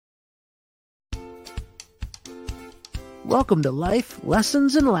Welcome to Life,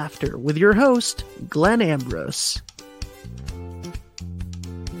 Lessons, and Laughter with your host, Glenn Ambrose.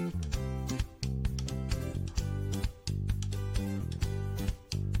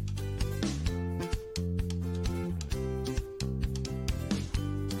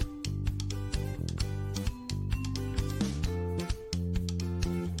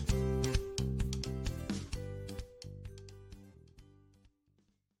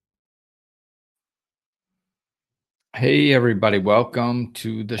 Hey, everybody. Welcome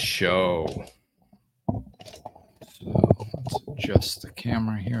to the show. So let's adjust the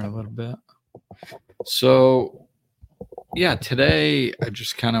camera here a little bit. So, yeah, today I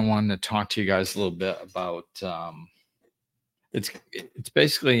just kind of wanted to talk to you guys a little bit about it's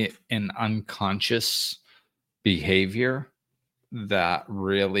basically an unconscious behavior that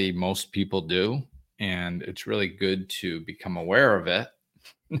really most people do. And it's really good to become aware of it.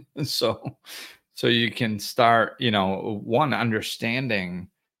 So you can start, one, understanding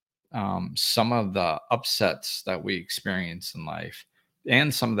some of the upsets that we experience in life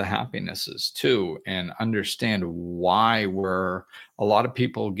and some of the happinesses too, and understand why a lot of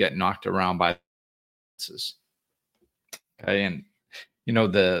people get knocked around by this. Okay. And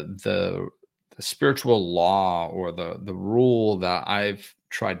the spiritual law or the rule that I've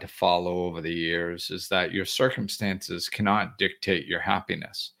tried to follow over the years is that your circumstances cannot dictate your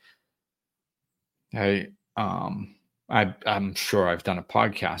happiness. Okay. I'm sure I've done a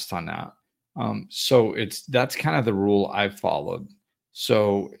podcast on that. So that's kind of the rule I've followed.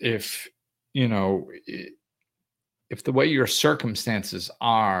 So if the way your circumstances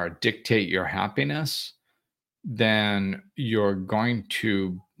are dictate your happiness, then you're going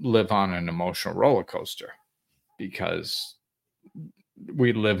to live on an emotional roller coaster because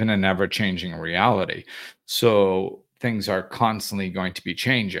we live in an ever-changing reality. So things are constantly going to be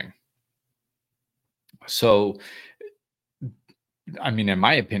changing. So I mean, in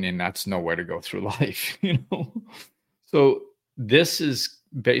my opinion, that's no way to go through life, So this is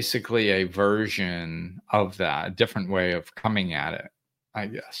basically a version of that, a different way of coming at it, I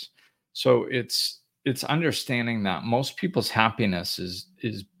guess. So it's understanding that most people's happiness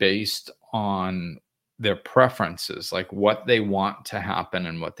is based on their preferences, like what they want to happen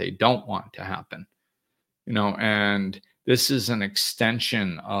and what they don't want to happen. And this is an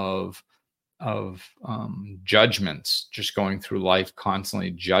extension of judgments, just going through life constantly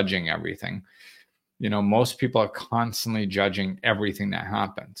judging everything. Most people are constantly judging everything that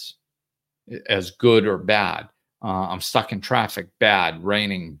happens as good or bad. I'm stuck in traffic, bad.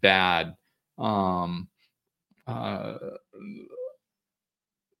 Raining, bad. A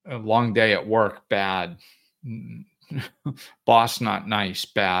long day at work, bad. Boss not nice,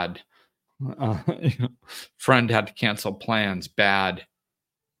 bad. Friend had to cancel plans, bad.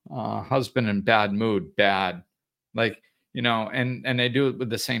 Husband in bad mood, bad. Like, and they do it with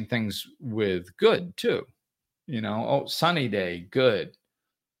the same things with good too. Oh, sunny day, good.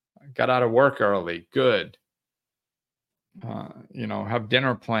 Got out of work early, good. Have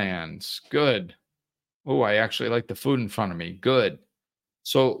dinner plans, good. Oh, I actually like the food in front of me, good.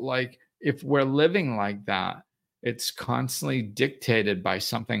 So, like, if we're living like that, it's constantly dictated by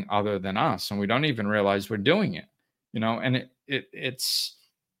something other than us, and we don't even realize we're doing it. And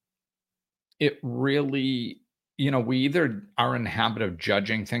it really, we either are in the habit of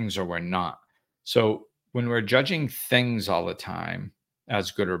judging things or we're not. So when we're judging things all the time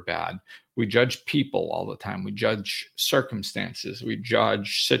as good or bad, we judge people all the time. We judge circumstances. We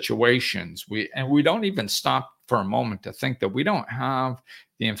judge situations. And we don't even stop for a moment to think that we don't have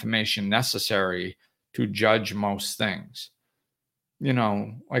the information necessary to judge most things.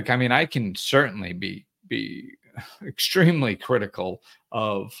 I can certainly be extremely critical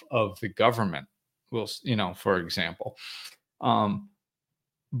of the government, for example.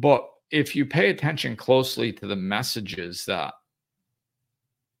 But if you pay attention closely to the messages that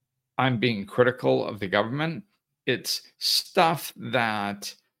I'm being critical of the government, it's stuff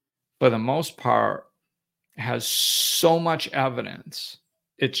that, for the most part, has so much evidence.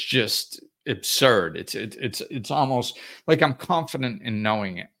 It's just absurd. It's almost like I'm confident in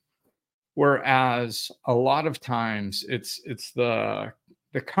knowing it. Whereas a lot of times it's the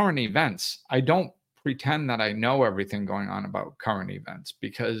current events. I don't pretend that I know everything going on about current events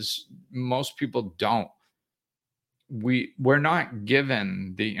because most people don't. We're not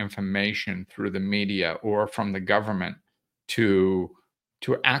given the information through the media or from the government to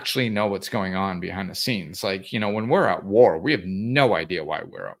actually know what's going on behind the scenes. Like, when we're at war, we have no idea why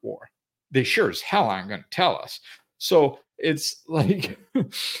we're at war. They sure as hell aren't going to tell us. So it's like,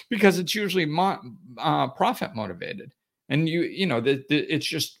 because it's usually profit motivated. And it's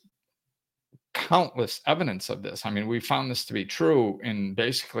just countless evidence of this. I mean, we found this to be true in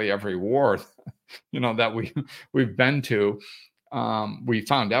basically every war, that we've been to. We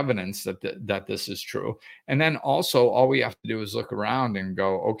found evidence that this is true. And then also, all we have to do is look around and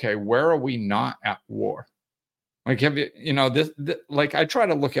go, okay, where are we not at war? Like, have you, like, I try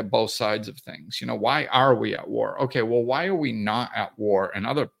to look at both sides of things. Why are we at war? Okay, well, why are we not at war in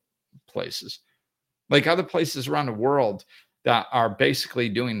other places? Like other places around the world that are basically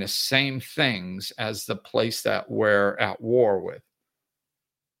doing the same things as the place that we're at war with.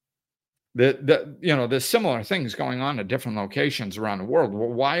 There's similar things going on at different locations around the world. Well,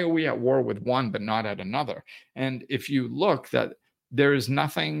 why are we at war with one but not at another? And if you look, that there is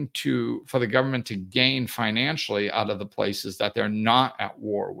nothing for the government to gain financially out of the places that they're not at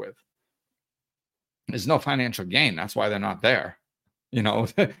war with. There's no financial gain. That's why they're not there.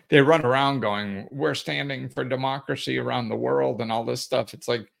 They run around going, we're standing for democracy around the world and all this stuff. It's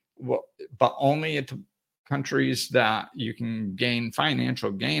like, well, but only at countries that you can gain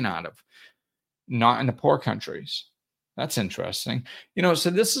financial gain out of, not in the poor countries. That's interesting. So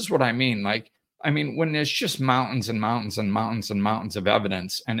this is what I mean. Like, when there's just mountains and mountains and mountains and mountains of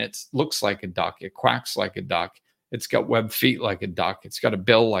evidence, and it looks like a duck, it quacks like a duck, it's got webbed feet like a duck, it's got a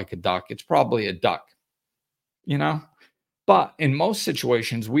bill like a duck, it's probably a duck, But in most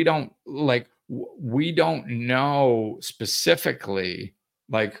situations, we don't know specifically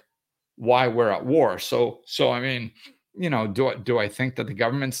like why we're at war. So do I think that the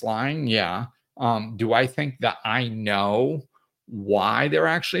government's lying? Yeah. Do I think that I know why they're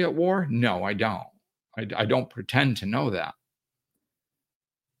actually at war? No, I don't. I don't pretend to know that.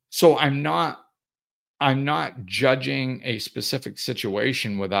 So I'm not judging a specific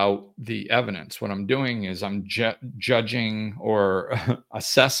situation without the evidence. What I'm doing is I'm judging or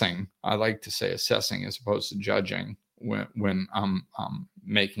assessing. I like to say assessing as opposed to judging when I'm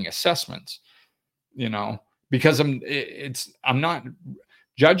making assessments, because I'm not.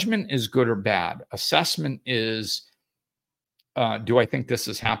 Judgment is good or bad. Assessment is, do I think this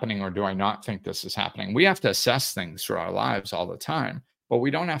is happening or do I not think this is happening? We have to assess things through our lives all the time, but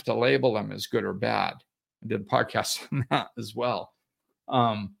we don't have to label them as good or bad. I did a podcast on that as well.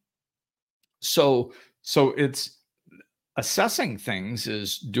 So it's assessing things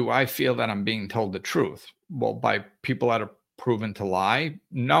is, do I feel that I'm being told the truth? Well, by people that are proven to lie?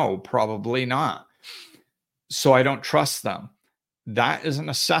 No, probably not. So I don't trust them. That is an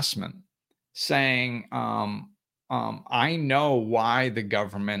assessment saying, I know why the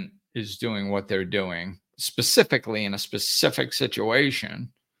government is doing what they're doing, specifically in a specific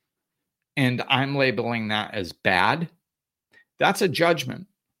situation, and I'm labeling that as bad. That's a judgment.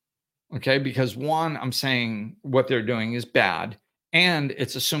 Okay, because one, I'm saying what they're doing is bad, and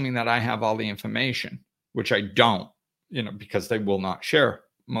it's assuming that I have all the information, which I don't, because they will not share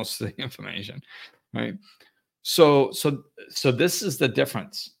most of the information, right? So this is the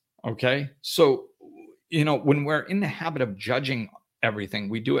difference. Okay, so when we're in the habit of judging everything,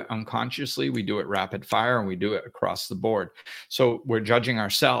 we do it unconsciously, we do it rapid fire, and we do it across the board. So we're judging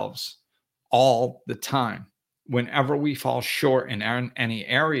ourselves all the time. Whenever we fall short in any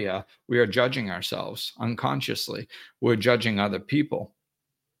area, we are judging ourselves unconsciously. We're judging other people,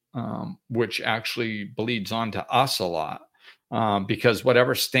 which actually bleeds onto us a lot, because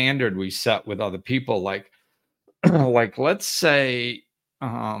whatever standard we set with other people, like let's say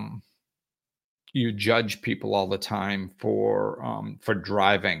you judge people all the time for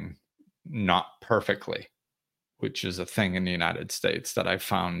driving not perfectly, which is a thing in the United States that I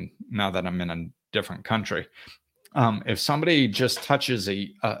found now that I'm in a different country. If somebody just touches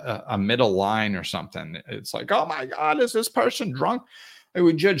a middle line or something, it's like, oh my God, is this person drunk? I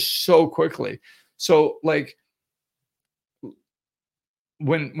would judge so quickly. So like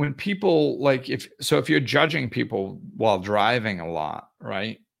when people if you're judging people while driving a lot,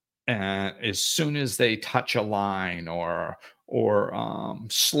 right? And as soon as they touch a line or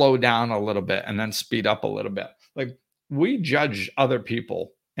slow down a little bit and then speed up a little bit, like we judge other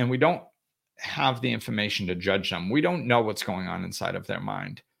people and we don't have the information to judge them. We don't know what's going on inside of their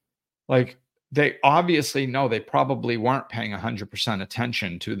mind. Like they obviously know they probably weren't paying 100%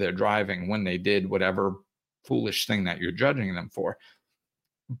 attention to their driving when they did whatever foolish thing that you're judging them for.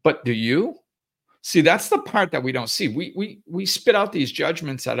 But do you? See, that's the part that we don't see. We spit out these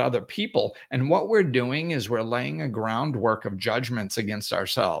judgments at other people, and what we're doing is we're laying a groundwork of judgments against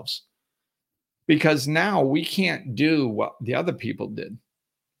ourselves, because now we can't do what the other people did.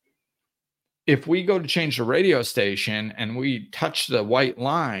 If we go to change the radio station and we touch the white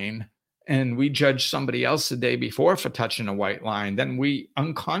line and we judge somebody else the day before for touching a white line, then we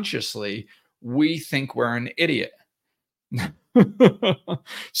unconsciously, we think we're an idiot.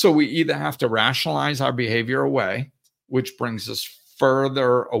 So we either have to rationalize our behavior away, which brings us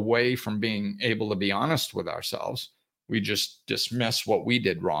further away from being able to be honest with ourselves. We just dismiss what we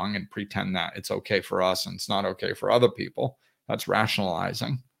did wrong and pretend that it's okay for us and it's not okay for other people. That's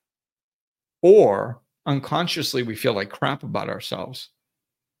rationalizing. Or unconsciously, we feel like crap about ourselves.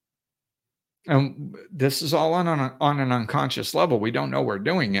 And this is all on an unconscious level. We don't know we're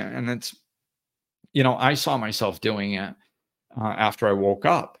doing it. And it's, I saw myself doing it after I woke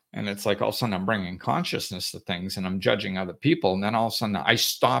up. And it's like all of a sudden I'm bringing consciousness to things and I'm judging other people. And then all of a sudden I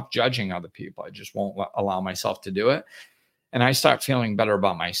stop judging other people. I just won't allow myself to do it. And I start feeling better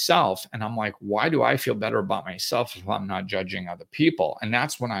about myself. And I'm like, why do I feel better about myself if I'm not judging other people? And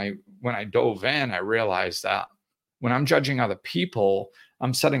that's when I dove in, I realized that when I'm judging other people,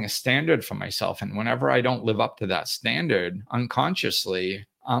 I'm setting a standard for myself. And whenever I don't live up to that standard unconsciously,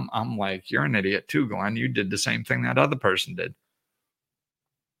 I'm like, you're an idiot too, Glenn. You did the same thing that other person did.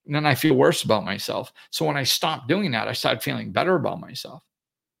 And then I feel worse about myself. So when I stopped doing that, I started feeling better about myself.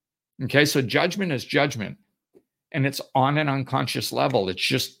 Okay. So judgment is judgment. And it's on an unconscious level. It's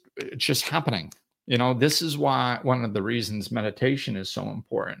just happening. This is why one of the reasons meditation is so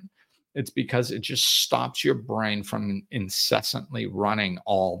important. It's because it just stops your brain from incessantly running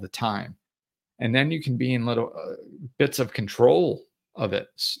all the time. And then you can be in little bits of control of it,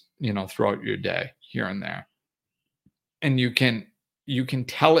 throughout your day here and there. And you can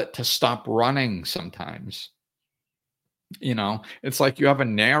tell it to stop running sometimes. It's like you have a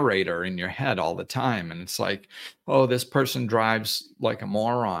narrator in your head all the time. And it's like, oh, this person drives like a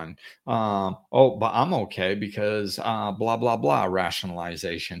moron. Oh, but I'm okay because blah, blah, blah,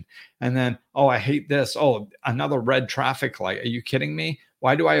 rationalization. And then, oh, I hate this. Oh, another red traffic light. Are you kidding me?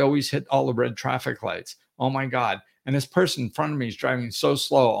 Why do I always hit all the red traffic lights? Oh my God. And this person in front of me is driving so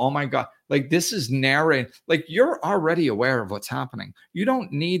slow. Oh my God. Like this is narrating, like you're already aware of what's happening. You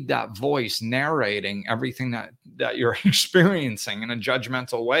don't need that voice narrating everything that you're experiencing in a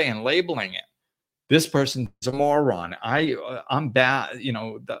judgmental way and labeling it. This person's a moron. I'm bad.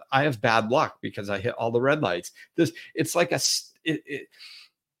 I have bad luck because I hit all the red lights. It's like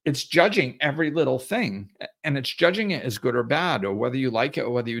it's judging every little thing, and it's judging it as good or bad, or whether you like it or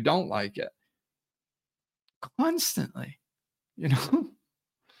whether you don't like it. Constantly,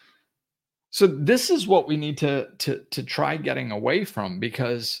 So this is what we need to try getting away from,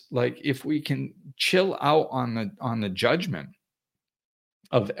 because like if we can chill out on the judgment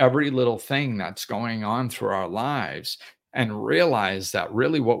of every little thing that's going on through our lives and realize that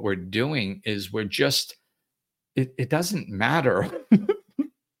really what we're doing is we're just it doesn't matter.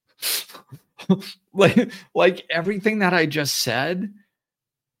 like everything that I just said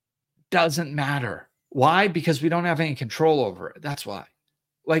doesn't matter. Why? Because we don't have any control over it. That's why.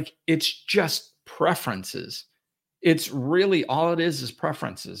 Like it's just preferences. It's really all it is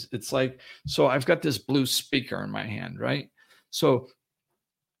preferences. It's like, so I've got this blue speaker in my hand, right? So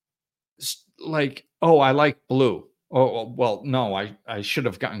like, oh, I like blue. Oh, well, no, I should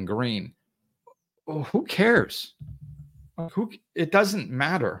have gotten green. Oh, who cares? It doesn't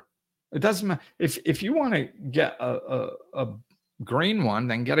matter. It doesn't matter. If you want to get a green one,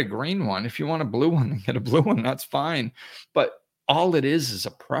 then get a green one. If you want a blue one, then get a blue one. That's fine. But all it is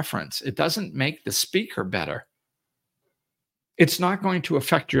a preference. It doesn't make the speaker better. It's not going to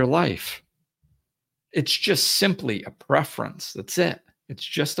affect your life. It's just simply a preference. That's it. It's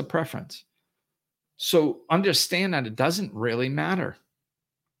just a preference. So understand that it doesn't really matter.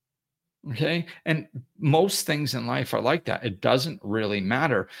 Okay. And most things in life are like that. It doesn't really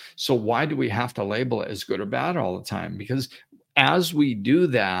matter. So why do we have to label it as good or bad all the time? Because as we do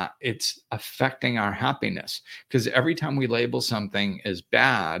that, it's affecting our happiness. Because every time we label something as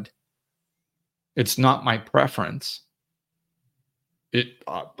bad, it's not my preference.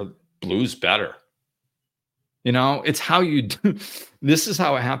 But blue's better. It's how you do. This is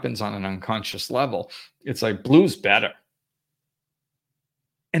how it happens on an unconscious level. It's like blue's better.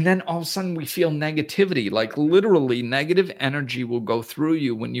 And then all of a sudden we feel negativity, like literally negative energy will go through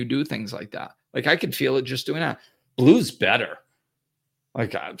you when you do things like that. Like I could feel it just doing that. Blue's better.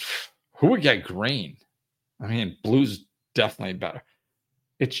 Like who would get green? I mean, blue's definitely better.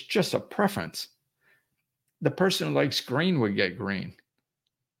 It's just a preference. The person who likes green would get green.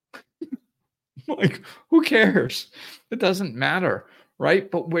 Like, who cares? It doesn't matter,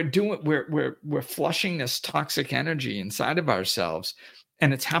 right? But we're flushing this toxic energy inside of ourselves,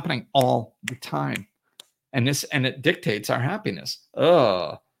 and it's happening all the time. And it dictates our happiness.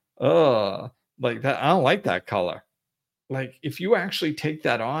 Like that. I don't like that color. like if you actually take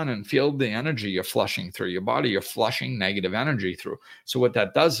that on and feel the energy you're flushing through your body, you're flushing negative energy through. So what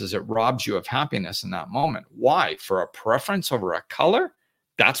that does is it robs you of happiness in that moment. Why? For a preference over a color?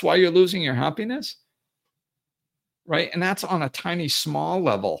 That's why you're losing your happiness? Right? And that's on a tiny, small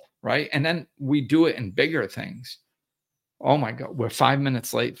level, right? And then we do it in bigger things. Oh my God, we're 5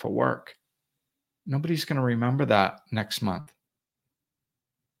 minutes late for work. Nobody's going to remember that next month.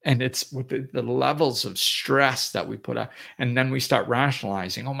 And it's with the levels of stress that we put out. And then we start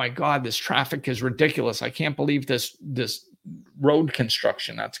rationalizing, oh my God, this traffic is ridiculous. I can't believe this road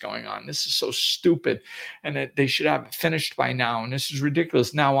construction that's going on. This is so stupid. And they should have it finished by now. And this is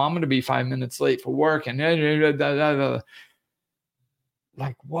ridiculous. Now I'm going to be 5 minutes late for work. And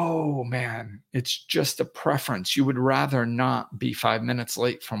like, whoa, man, it's just a preference. You would rather not be 5 minutes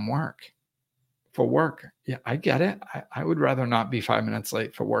late from work. For work. Yeah, I get it. I would rather not be 5 minutes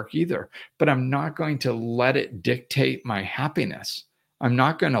late for work either, but I'm not going to let it dictate my happiness. I'm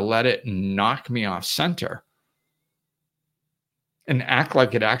not going to let it knock me off center and act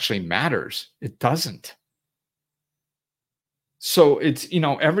like it actually matters. It doesn't. So it's,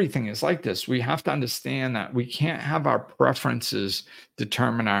 everything is like this. We have to understand that we can't have our preferences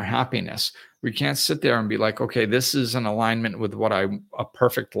determine our happiness. We can't sit there and be like, okay, this is in alignment with what a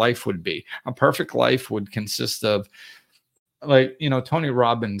perfect life would be. A perfect life would consist of, like, Tony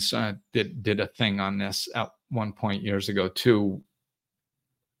Robbins did a thing on this at one point years ago too.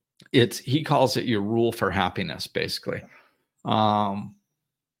 He calls it your rule for happiness, basically.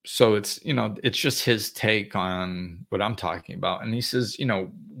 So it's just his take on what I'm talking about. And he says,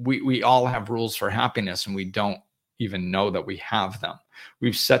 we all have rules for happiness and we don't even know that we have them.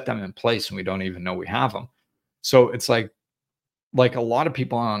 We've set them in place and we don't even know we have them. So it's like a lot of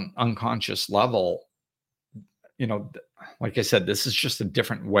people on unconscious level, like I said, this is just a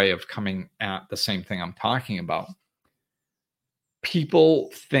different way of coming at the same thing I'm talking about. People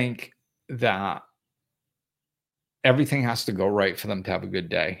think that everything has to go right for them to have a good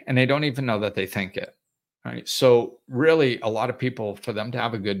day, and they don't even know that they think it. Right. So really, a lot of people, for them to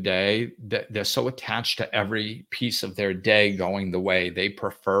have a good day, they're so attached to every piece of their day going the way they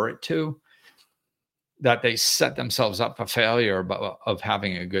prefer it to, that they set themselves up for failure of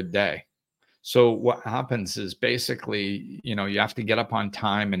having a good day. So what happens is basically, you have to get up on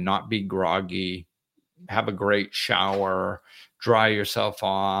time and not be groggy, have a great shower, dry yourself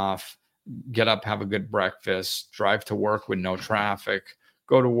off, get up, have a good breakfast, drive to work with no traffic,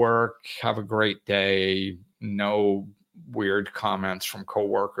 go to work, have a great day, no weird comments from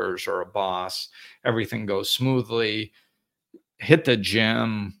coworkers or a boss. Everything goes smoothly. Hit the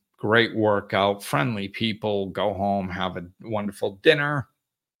gym, great workout, friendly people, go home, have a wonderful dinner.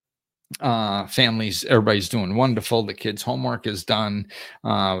 Families, everybody's doing wonderful. The kids' homework is done.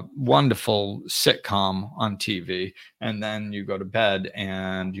 Wonderful sitcom on TV. And then you go to bed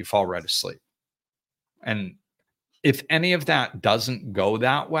and you fall right asleep. And if any of that doesn't go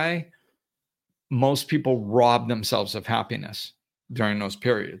that way, most people rob themselves of happiness during those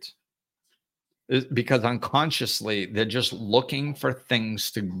periods. Because unconsciously, they're just looking for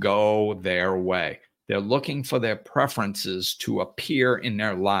things to go their way. They're looking for their preferences to appear in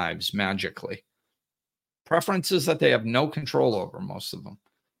their lives magically. Preferences that they have no control over, most of them.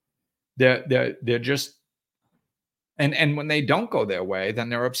 They're just, and when they don't go their way, then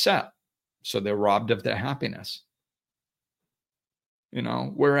they're upset. So they're robbed of their happiness.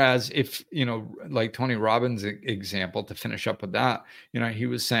 Whereas if, like Tony Robbins' example, to finish up with that, he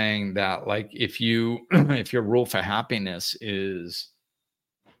was saying that, like, if your rule for happiness is,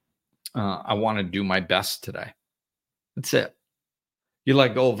 I want to do my best today. That's it. You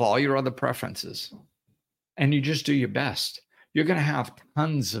let go of all your other preferences and you just do your best. You're going to have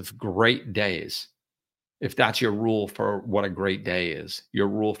tons of great days. If that's your rule for what a great day is, your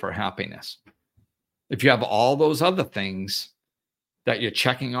rule for happiness. If you have all those other things that you're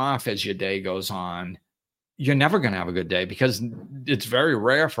checking off as your day goes on, you're never going to have a good day, because it's very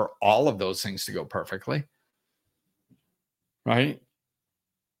rare for all of those things to go perfectly. Right?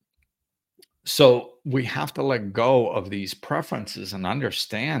 So we have to let go of these preferences and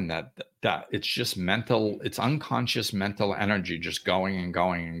understand that it's just mental, it's unconscious mental energy just going and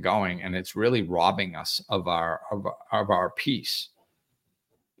going and going. And it's really robbing us of our peace.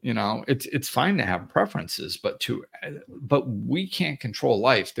 It's fine to have preferences, but we can't control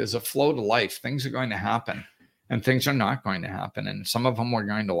life. There's a flow to life. Things are going to happen and things are not going to happen. And some of them we're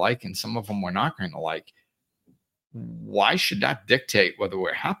going to like and some of them we're not going to like. Why should that dictate whether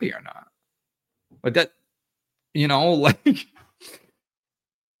we're happy or not? But that, like,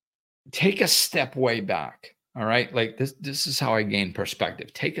 take a step way back. All right. Like this is how I gain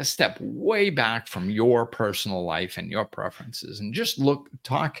perspective. Take a step way back from your personal life and your preferences and just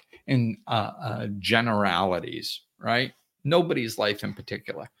talk in generalities, right? Nobody's life in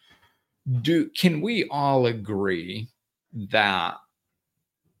particular. Can we all agree that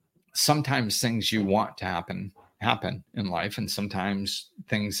sometimes things you want to happen in life, and sometimes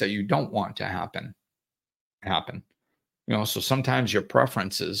things that you don't want to happen? So sometimes your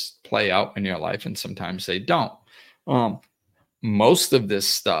preferences play out in your life and sometimes they don't. Um, Most of this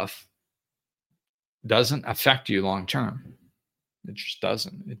stuff doesn't affect you long term. It just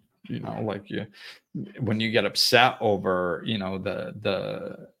doesn't. Like when you get upset over,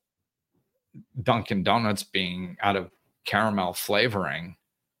 the Dunkin' Donuts being out of caramel flavoring,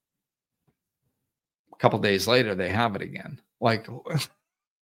 a couple days later they have it again. Like,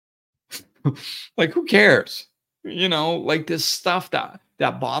 like who cares? Like this stuff that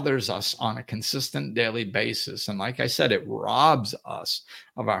bothers us on a consistent daily basis. And like I said, it robs us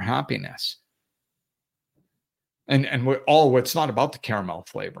of our happiness. And it's not about the caramel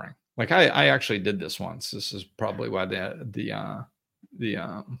flavoring. Like I actually did this once. This is probably why the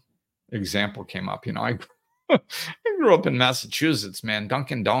example came up. I grew up in Massachusetts, man.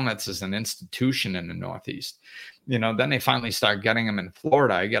 Dunkin' Donuts is an institution in the Northeast. Then they finally start getting them in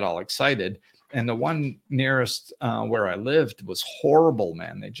Florida. I get all excited. And the one nearest where I lived was horrible,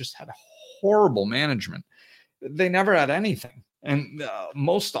 man. They just had horrible management. They never had anything. And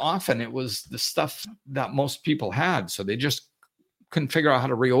most often it was the stuff that most people had. So they just couldn't figure out how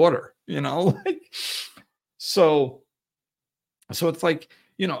to reorder, so it's like,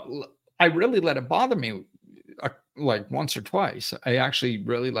 I really let it bother me like once or twice. I actually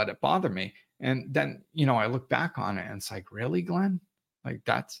really let it bother me. And then, I look back on it and it's like, really, Glenn? Like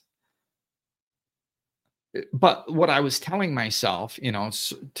but what I was telling myself,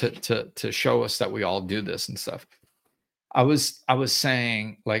 to show us that we all do this and stuff, I was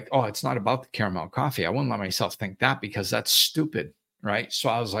saying like, oh, it's not about the caramel coffee. I wouldn't let myself think that because that's stupid, right? So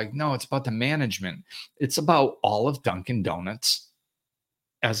I was like, no, it's about the management. It's about all of Dunkin' Donuts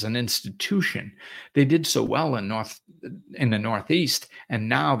as an institution. They did so well in the Northeast, and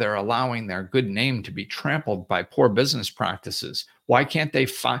now they're allowing their good name to be trampled by poor business practices. Why can't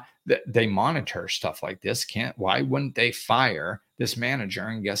they monitor stuff like this? Why wouldn't they fire this manager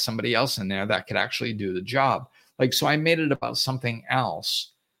and get somebody else in there that could actually do the job? Like, so I made it about something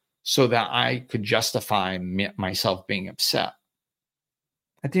else so that I could justify myself being upset.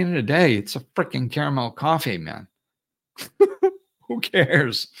 At the end of the day, it's a freaking caramel coffee, man. Who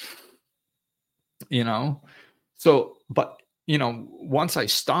cares? So, but, once I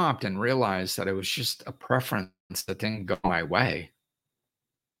stopped and realized that it was just a preference that didn't go my way,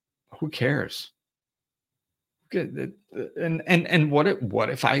 who cares? And what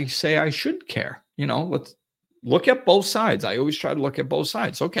if I say I should care? Let's look at both sides. I always try to look at both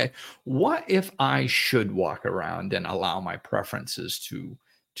sides. Okay, what if I should walk around and allow my preferences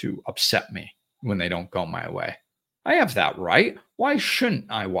to upset me when they don't go my way? I have that right. Why shouldn't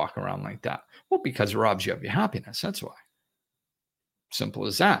I walk around like that? Well, because it robs you of your happiness. That's why. Simple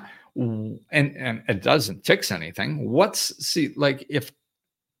as that. And it doesn't fix anything. Like if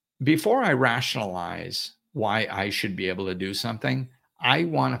before I rationalize why I should be able to do something, I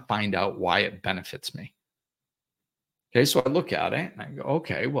want to find out why it benefits me. Okay, so I look at it and I go,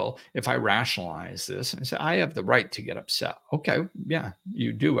 okay, well, if I rationalize this and I say, I have the right to get upset. Okay, yeah,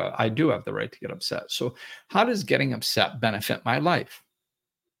 you do. I do have the right to get upset. So, how does getting upset benefit my life?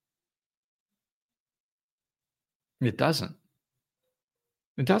 It doesn't.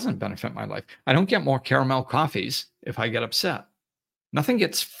 It doesn't benefit my life. I don't get more caramel coffees if I get upset. Nothing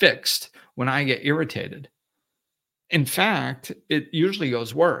gets fixed when I get irritated. In fact, it usually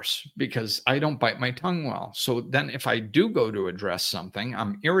goes worse because I don't bite my tongue well. So then if I do go to address something,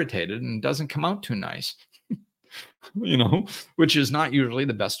 I'm irritated and it doesn't come out too nice, which is not usually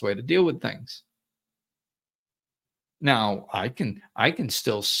the best way to deal with things. Now, I can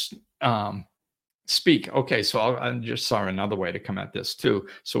still speak. Okay, so I just saw another way to come at this too.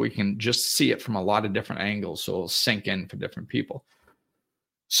 So we can just see it from a lot of different angles. So it'll sink in for different people.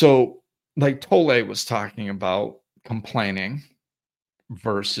 So, like Tole was talking about complaining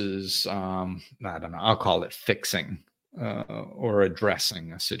versus, I don't know, I'll call it fixing or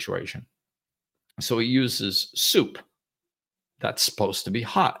addressing a situation. So he uses soup that's supposed to be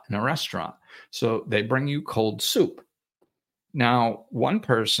hot in a restaurant. So they bring you cold soup. Now, one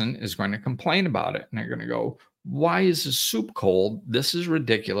person is going to complain about it and they're going to go, why is the soup cold? This is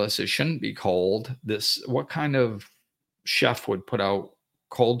ridiculous. It shouldn't be cold. What kind of chef would put out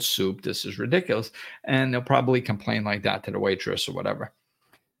cold soup? This is ridiculous. And they'll probably complain like that to the waitress or whatever.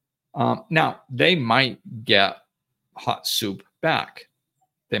 Now, they might get hot soup back.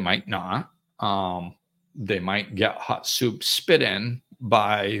 They might not. They might get hot soup spit in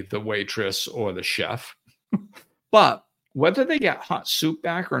by the waitress or the chef. But whether they get hot soup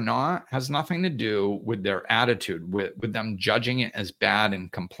back or not has nothing to do with their attitude, with them judging it as bad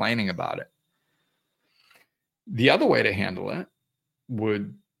and complaining about it. The other way to handle it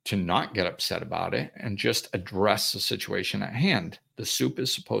would to not get upset about it and just address the situation at hand. The soup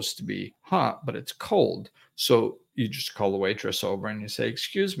is supposed to be hot, but it's cold. So you just call the waitress over and you say,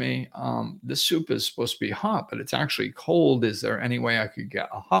 "Excuse me, this soup is supposed to be hot, but it's actually cold. Is there any way I could get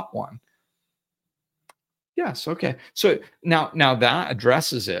a hot one?" Yes, okay. So now that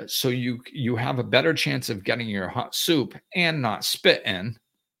addresses it. So you have a better chance of getting your hot soup and not spit in.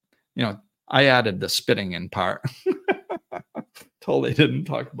 You know, I added the spitting in part. Totally didn't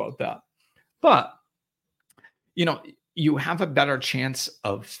talk about that. But, you know, you have a better chance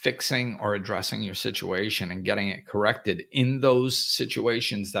of fixing or addressing your situation and getting it corrected in those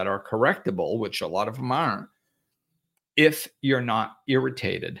situations that are correctable, which a lot of them aren't, if you're not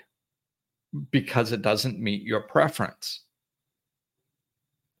irritated because it doesn't meet your preference.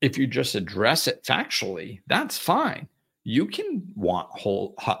 If you just address it factually, that's fine. You can want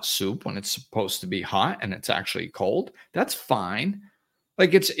whole hot soup when it's supposed to be hot and it's actually cold. That's fine.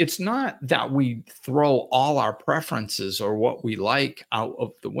 Like it's not that we throw all our preferences or what we like out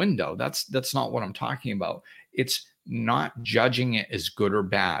of the window. That's not what I'm talking about. It's not judging it as good or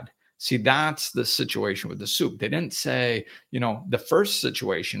bad. See, that's the situation with the soup. They didn't say, the first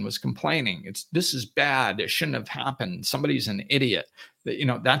situation was complaining. This is bad. It shouldn't have happened. Somebody's an idiot.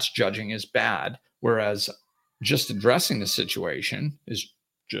 That's judging as bad. Whereas just addressing the situation is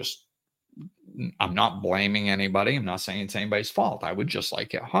just, I'm not blaming anybody. I'm not saying it's anybody's fault. I would just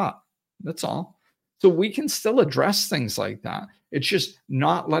like it hot. That's all. So we can still address things like that. It's just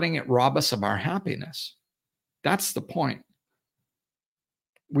not letting it rob us of our happiness. That's the point.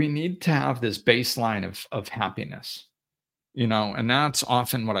 We need to have this baseline of happiness, and that's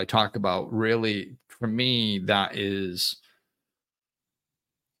often what I talk about. Really, for me, that's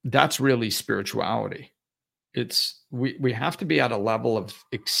really spirituality. We have to be at a level of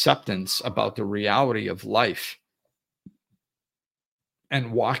acceptance about the reality of life,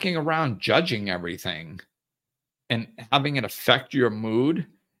 and walking around judging everything and having it affect your mood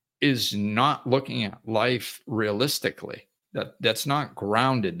is not looking at life realistically. That's not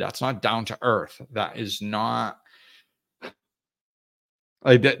grounded. That's not down to earth. That is not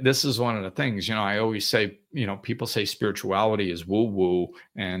like that. This is one of the things, I always say, people say spirituality is woo woo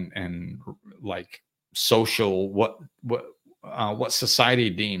and like social, what society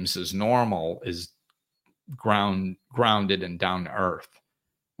deems as normal is grounded and down to earth.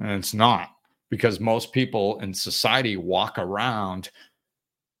 And it's not, because most people in society walk around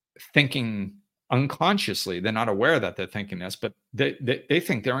thinking unconsciously. They're not aware that they're thinking this, but they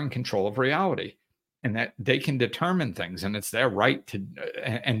think they're in control of reality and that they can determine things, and it's their right to,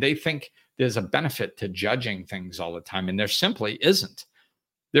 and they think there's a benefit to judging things all the time. And there simply isn't.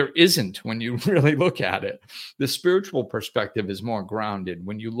 There isn't when you really look at it. The spiritual perspective is more grounded.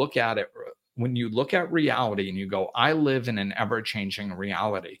 When you look at it, when you look at reality and you go, I live in an ever-changing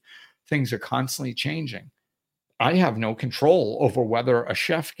reality. Things are constantly changing. I have no control over whether a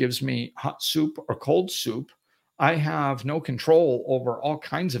chef gives me hot soup or cold soup. I have no control over all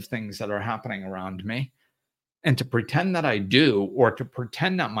kinds of things that are happening around me. And to pretend that I do, or to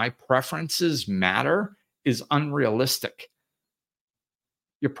pretend that my preferences matter, is unrealistic.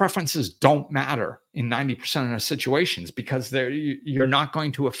 Your preferences don't matter in 90% of the situations, because you're not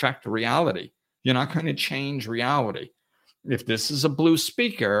going to affect reality. You're not going to change reality. If this is a blue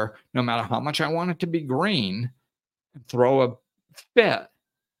speaker, no matter how much I want it to be green, throw a fit,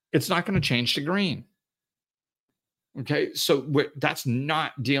 it's not going to change to green. Okay, so that's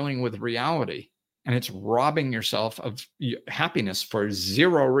not dealing with reality, and it's robbing yourself of happiness for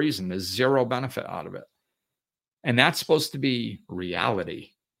zero reason. There's zero benefit out of it, and that's supposed to be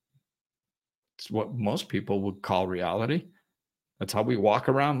reality. It's what most people would call reality. That's how we walk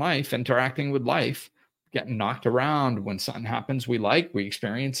around life, interacting with life, getting knocked around. When something happens we like, we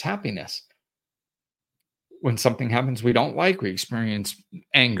experience happiness. When something happens we don't like, we experience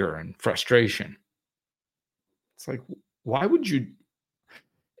anger and frustration. It's like, why would you,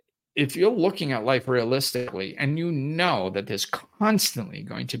 if you're looking at life realistically and you know that there's constantly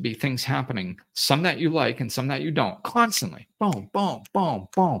going to be things happening, some that you like and some that you don't, constantly, boom, boom, boom,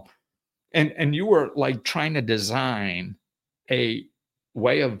 boom. And you were like trying to design a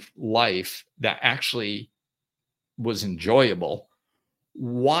way of life that actually was enjoyable,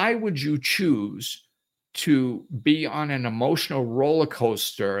 why would you choose to be on an emotional roller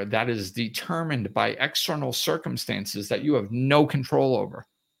coaster that is determined by external circumstances that you have no control over?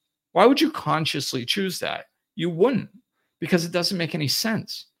 Why would you consciously choose that? You wouldn't, because it doesn't make any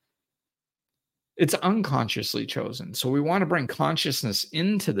sense. It's unconsciously chosen. So we want to bring consciousness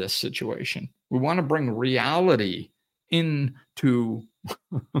into this situation. We want to bring reality into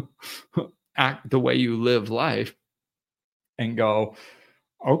act the way you live life and go,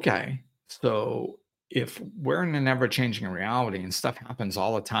 okay, so if we're in an ever changing reality and stuff happens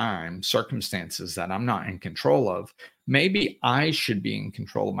all the time, circumstances that I'm not in control of, maybe I should be in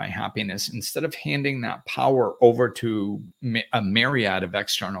control of my happiness instead of handing that power over to a myriad of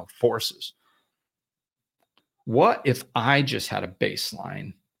external forces. What if I just had a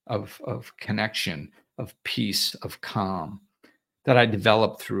baseline of connection, of peace, of calm that I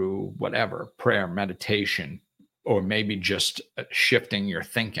developed through whatever prayer, meditation, or maybe just shifting your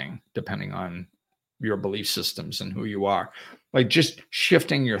thinking, depending on your belief systems and who you are. Like just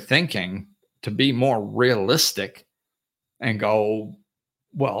shifting your thinking to be more realistic and go,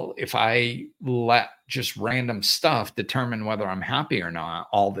 well, if I let just random stuff determine whether I'm happy or not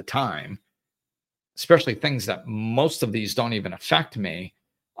all the time, especially things that most of these don't even affect me,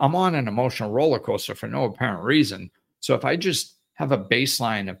 I'm on an emotional roller coaster for no apparent reason. So if I just have a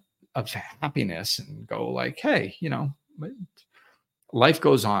baseline of happiness and go like, hey, life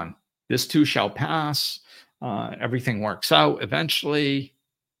goes on. This too shall pass. Everything works out eventually.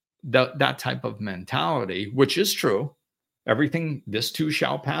 That type of mentality, which is true. Everything, this too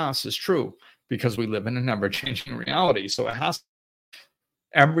shall pass, is true because we live in an ever changing reality. So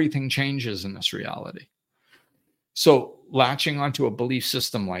everything changes in this reality. So latching onto a belief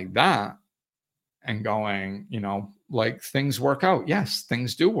system like that and going, like things work out. Yes,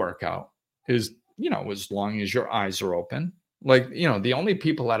 things do work out. Is, as long as your eyes are open. Like, the only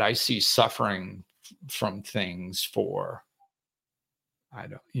people that I see suffering from things for, I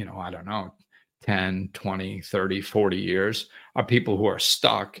don't know, 10, 20, 30, 40 years are people who are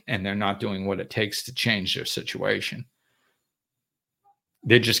stuck and they're not doing what it takes to change their situation.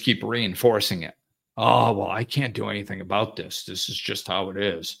 They just keep reinforcing it. Oh, well, I can't do anything about this. This is just how it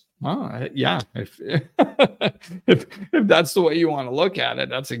is. Well, yeah, if if that's the way you want to look at it,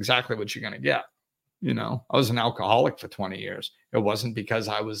 that's exactly what you're going to get. I was an alcoholic for 20 years. It wasn't because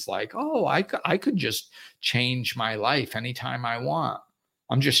I was like, oh, I could just change my life anytime I want.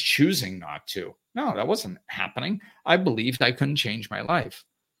 I'm just choosing not to. No, that wasn't happening. I believed I couldn't change my life.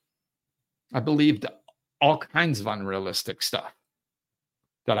 I believed all kinds of unrealistic stuff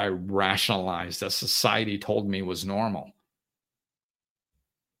that I rationalized that society told me was normal.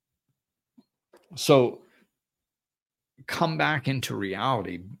 So come back into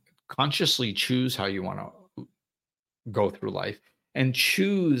reality, consciously choose how you want to go through life and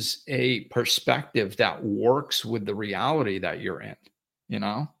choose a perspective that works with the reality that you're in.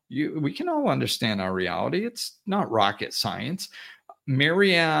 We can all understand our reality. It's not rocket science.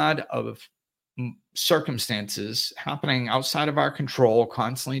 Myriad of circumstances happening outside of our control,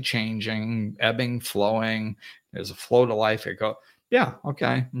 constantly changing, ebbing, flowing. There's a flow to life. Yeah,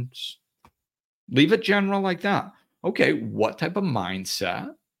 okay. Leave it general like that. Okay, what type of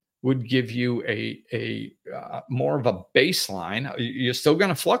mindset would give you a more of a baseline? You're still going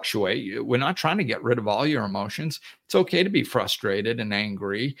to fluctuate. We're not trying to get rid of all your emotions. It's okay to be frustrated and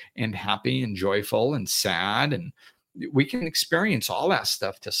angry and happy and joyful and sad, and we can experience all that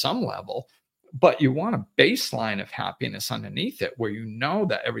stuff to some level. But you want a baseline of happiness underneath it where you know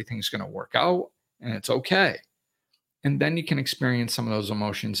that everything's going to work out and it's okay. And then you can experience some of those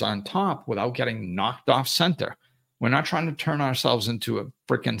emotions on top without getting knocked off center. We're not trying to turn ourselves into a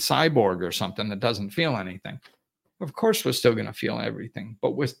freaking cyborg or something that doesn't feel anything. Of course, we're still going to feel everything,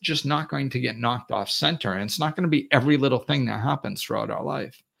 but we're just not going to get knocked off center. And it's not going to be every little thing that happens throughout our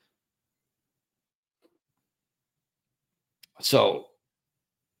life. So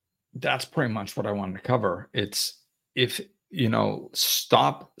that's pretty much what I wanted to cover. It's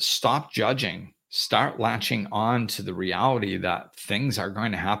stop judging, start latching on to the reality that things are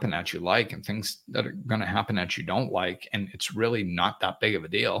going to happen that you like and things that are going to happen that you don't like. And it's really not that big of a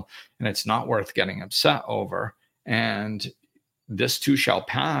deal. And it's not worth getting upset over. And this too shall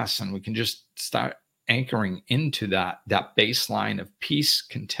pass. And we can just start anchoring into that baseline of peace,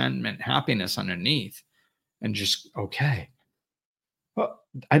 contentment, happiness underneath. And just, okay, well,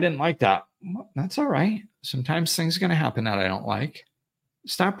 I didn't like that. Well, that's all right. Sometimes things are going to happen that I don't like.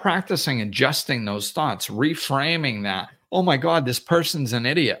 Start practicing adjusting those thoughts, reframing that. Oh my God, this person's an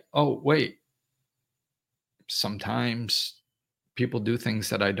idiot. Oh, wait. Sometimes people do things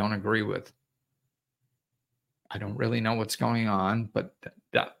that I don't agree with. I don't really know what's going on, but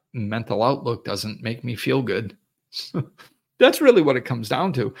mental outlook doesn't make me feel good. That's really what it comes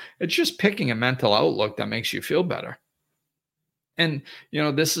down to. It's just picking a mental outlook that makes you feel better. And,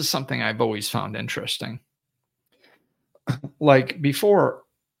 this is something I've always found interesting. Like before,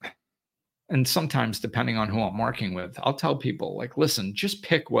 and sometimes depending on who I'm working with, I'll tell people, like, listen, just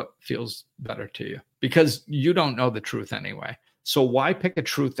pick what feels better to you because you don't know the truth anyway. So why pick a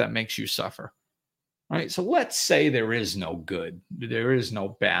truth that makes you suffer? Right. So let's say there is no good, there is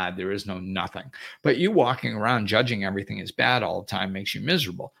no bad, there is no nothing. But you walking around judging everything as bad all the time makes you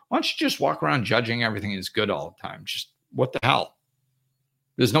miserable. Why don't you just walk around judging everything as good all the time? Just what the hell?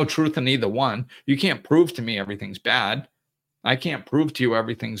 There's no truth in either one. You can't prove to me everything's bad. I can't prove to you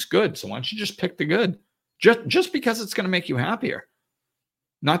everything's good. So why don't you just pick the good? Just because it's going to make you happier.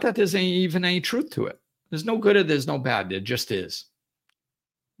 Not that there's even any truth to it. There's no good or there's no bad. There just is.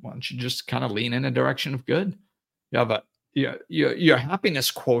 Why don't you just kind of lean in a direction of good? You have your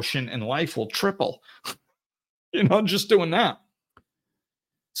happiness quotient in life will triple, just doing that.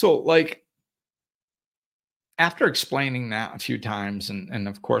 So like after explaining that a few times and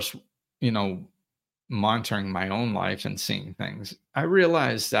of course, monitoring my own life and seeing things, I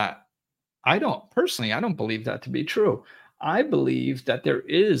realized that I don't believe that to be true. I believe that there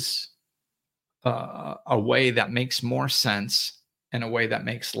is a way that makes more sense and a way that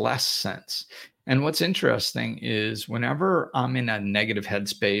makes less sense. And what's interesting is whenever I'm in a negative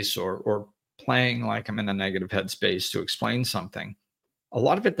headspace or playing like I'm in a negative headspace to explain something, a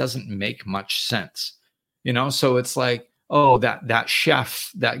lot of it doesn't make much sense. So it's like, oh, that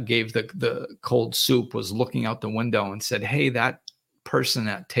chef that gave the cold soup was looking out the window and said, hey, that person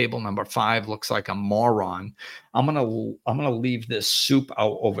at table number 5 looks like a moron. I'm gonna leave this soup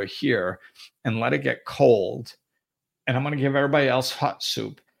out over here and let it get cold, and I'm gonna give everybody else hot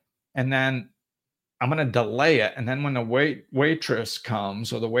soup, and then I'm gonna delay it, and then when the waitress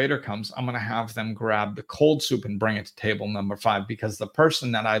comes or the waiter comes, I'm gonna have them grab the cold soup and bring it to table number 5 because the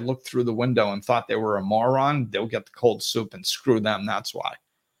person that I looked through the window and thought they were a moron, they'll get the cold soup and screw them. That's why.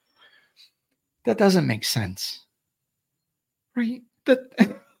 That doesn't make sense, right?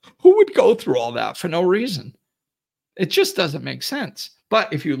 Who would go through all that for no reason? It just doesn't make sense.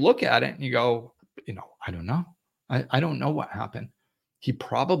 But if you look at it and you go, I don't know. I don't know what happened. He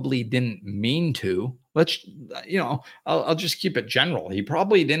probably didn't mean to. I'll just keep it general. He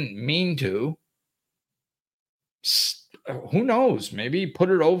probably didn't mean to. Who knows? Maybe he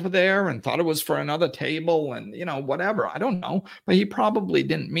put it over there and thought it was for another table and, whatever. I don't know. But he probably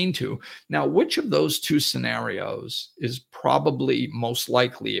didn't mean to. Now, which of those two scenarios is probably most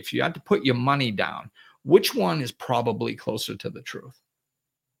likely, if you had to put your money down, which one is probably closer to the truth?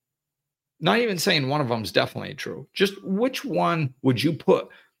 Not even saying one of them is definitely true. Just which one would you put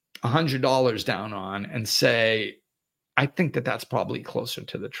 $100 down on and say, I think that's probably closer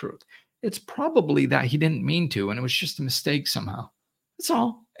to the truth? It's probably that he didn't mean to, and it was just a mistake somehow. That's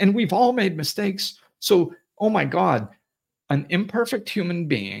all. And we've all made mistakes. So, oh my God, an imperfect human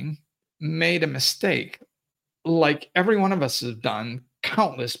being made a mistake like every one of us has done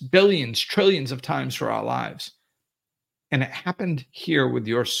countless billions, trillions of times for our lives. And it happened here with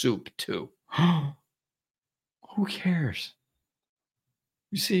your soup too. Who cares?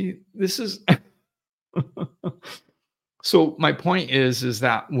 You see, this is so my point is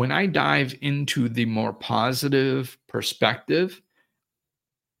that when I dive into the more positive perspective,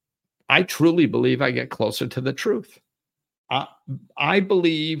 I truly believe I get closer to the truth. I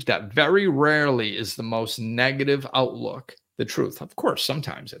believe that very rarely is the most negative outlook the truth. Of course,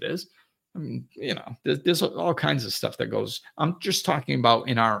 sometimes it is. I mean, there's all kinds of stuff that goes. I'm just talking about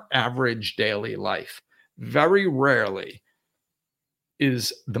in our average daily life. Very rarely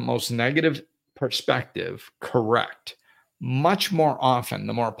is the most negative perspective correct. Much more often,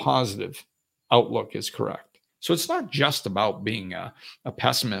 the more positive outlook is correct. So it's not just about being a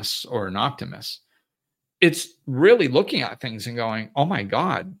pessimist or an optimist. It's really looking at things and going, oh my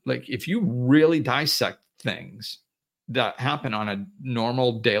God, like if you really dissect things that happen on a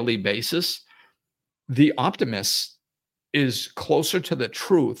normal daily basis, the optimist is closer to the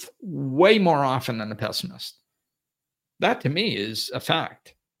truth way more often than the pessimist. That to me is a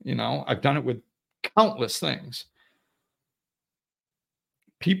fact. I've done it with countless things.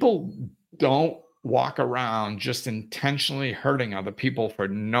 People don't walk around just intentionally hurting other people for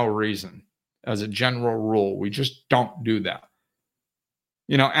no reason. As a general rule, we just don't do that.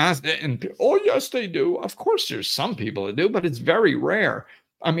 Oh, yes, they do. Of course, there's some people that do, but it's very rare.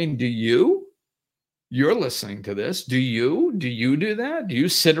 I mean, do you? You're listening to this. Do you do that? Do you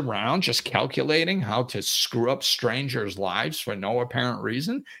sit around just calculating how to screw up strangers' lives for no apparent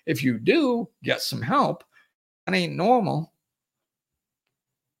reason? If you do, get some help. That ain't normal.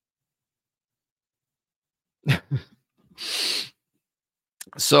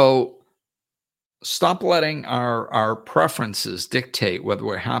 So stop letting our preferences dictate whether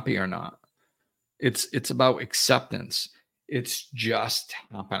we're happy or not. It's about acceptance. It's just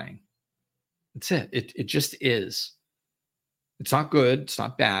happening. That's it. It just is. It's not good. It's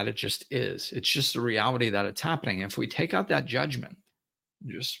not bad. It just is. It's just the reality that it's happening. If we take out that judgment,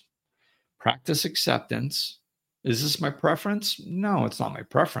 just practice acceptance. Is this my preference? No, it's not my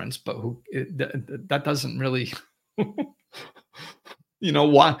preference. But that doesn't really,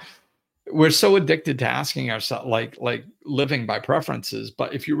 why we're so addicted to asking ourselves, like living by preferences.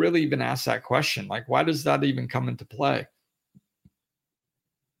 But if you really even ask that question, like, why does that even come into play?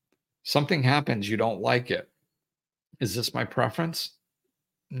 Something happens, you don't like it. Is this my preference?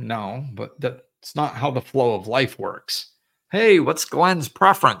 No, but that's not how the flow of life works. Hey, what's Glenn's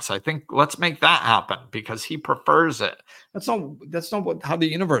preference? I think let's make that happen because he prefers it. That's not how the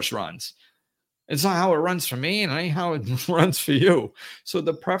universe runs. It's not how it runs for me, and it ain't how it runs for you. So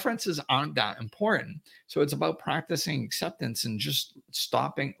the preferences aren't that important. So it's about practicing acceptance and just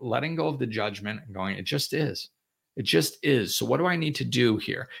stopping, letting go of the judgment and going, it just is. It just is. So what do I need to do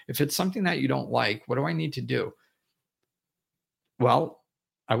here? If it's something that you don't like, what do I need to do? Well,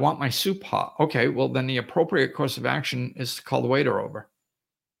 I want my soup hot. Okay, well, then the appropriate course of action is to call the waiter over.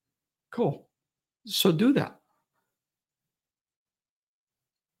 Cool. So do that.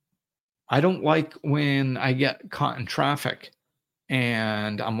 I don't like when I get caught in traffic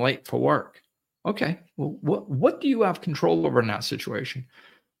and I'm late for work. Okay, well, what do you have control over in that situation?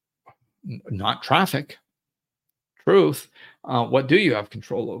 Not traffic. Truth. What do you have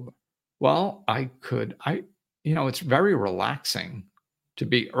control over? Well, it's very relaxing to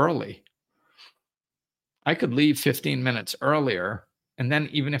be early. I could leave 15 minutes earlier. And then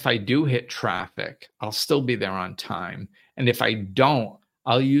even if I do hit traffic, I'll still be there on time. And if I don't,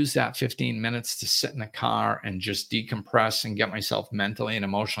 I'll use that 15 minutes to sit in the car and just decompress and get myself mentally and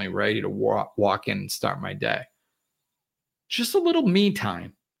emotionally ready to walk in and start my day. Just a little me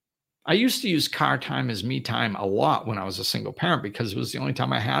time. I used to use car time as me time a lot when I was a single parent because it was the only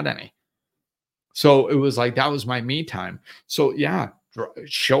time I had any. So it was like, that was my me time. So yeah,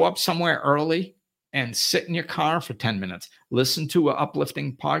 show up somewhere early and sit in your car for 10 minutes, listen to an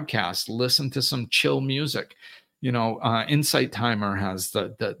uplifting podcast, listen to some chill music. Insight Timer has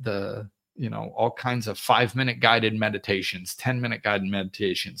the all kinds of 5-minute guided meditations, 10-minute guided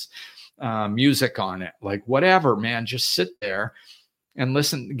meditations, music on it, like whatever, man, just sit there and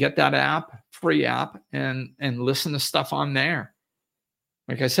listen, get that app, free app, and listen to stuff on there.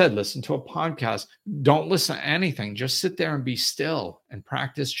 Like I said, listen to a podcast. Don't listen to anything. Just sit there and be still and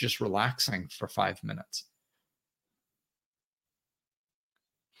practice just relaxing for 5 minutes.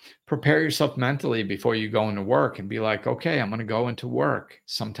 Prepare yourself mentally before you go into work and be like, okay, I'm going to go into work.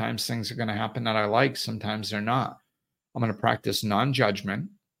 Sometimes things are going to happen that I like. Sometimes they're not. I'm going to practice non-judgment,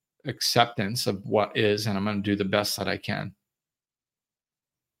 acceptance of what is, and I'm going to do the best that I can.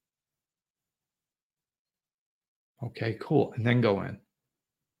 Okay, cool. And then go in.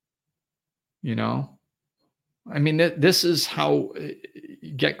 I mean, this is how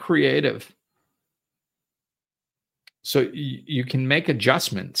get creative. So you can make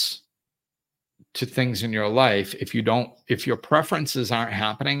adjustments to things in your life. If your preferences aren't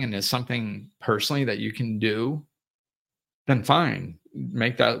happening and there's something personally that you can do, then fine,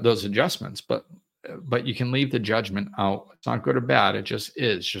 make those adjustments. But you can leave the judgment out. It's not good or bad. It just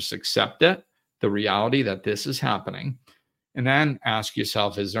is. Just accept it, the reality that this is happening. And then ask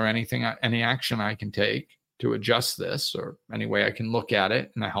yourself, is there any action I can take to adjust this, or any way I can look at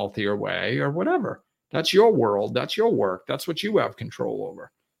it in a healthier way, or whatever? That's your world. That's your work. That's what you have control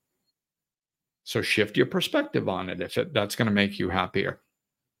over. So shift your perspective on it if that's going to make you happier.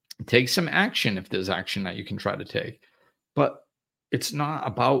 Take some action if there's action that you can try to take. But it's not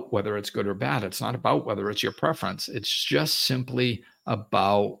about whether it's good or bad. It's not about whether it's your preference. It's just simply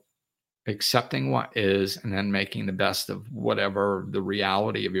about accepting what is and then making the best of whatever the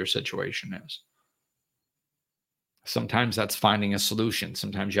reality of your situation is. Sometimes that's finding a solution.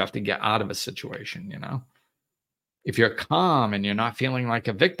 Sometimes you have to get out of a situation, If you're calm and you're not feeling like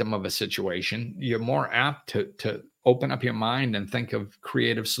a victim of a situation, you're more apt to open up your mind and think of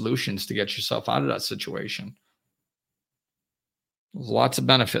creative solutions to get yourself out of that situation. There's lots of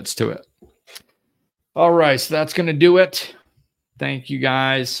benefits to it. All right, so that's going to do it. Thank you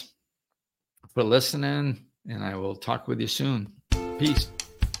guys for listening, and I will talk with you soon. Peace.